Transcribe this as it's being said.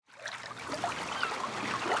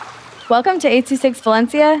Welcome to 826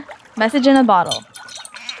 Valencia, message in a bottle.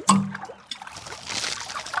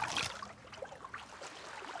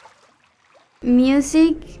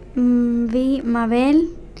 Music by Mabel.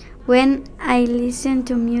 When I listen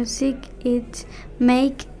to music, it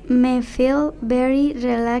make me feel very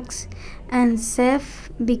relaxed and safe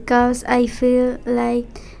because I feel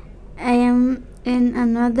like I am in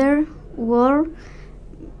another world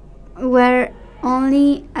where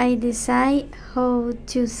only I decide how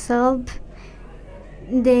to solve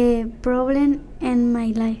the problem in my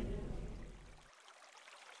life.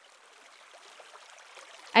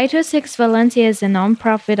 826 Valencia is a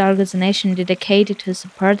non-profit organization dedicated to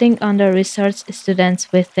supporting under-researched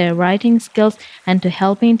students with their writing skills and to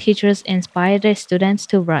helping teachers inspire their students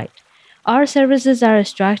to write. Our services are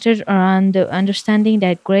structured around the understanding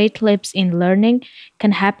that great leaps in learning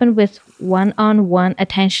can happen with one-on-one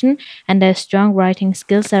attention and that strong writing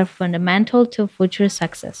skills are fundamental to future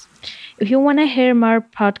success. If you want to hear more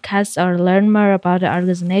podcasts or learn more about the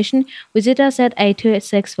organization, visit us at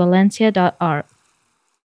 826valencia.org.